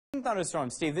some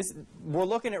thunderstorms, Steve. We're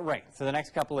looking at rain for the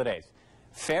next couple of days.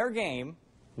 Fair game,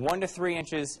 1 to 3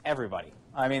 inches, everybody.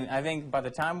 I mean, I think by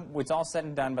the time it's all said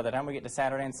and done, by the time we get to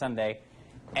Saturday and Sunday,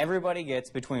 everybody gets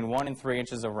between 1 and 3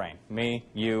 inches of rain. Me,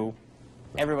 you,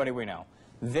 everybody we know.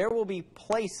 There will be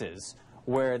places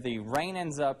where the rain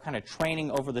ends up kind of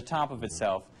training over the top of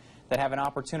itself that have an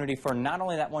opportunity for not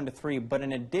only that 1 to 3, but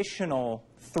an additional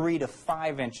 3 to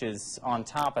 5 inches on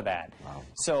top of that. Wow.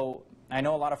 So I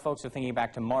know a lot of folks are thinking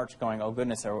back to March going, oh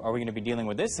goodness, are we going to be dealing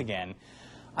with this again?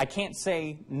 I can't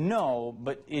say no,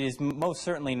 but it is most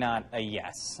certainly not a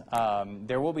yes.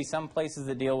 There will be some places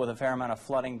that deal with a fair amount of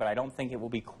flooding, but I don't think it will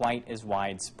be quite as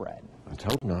widespread. Let's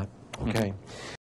hope not. Okay.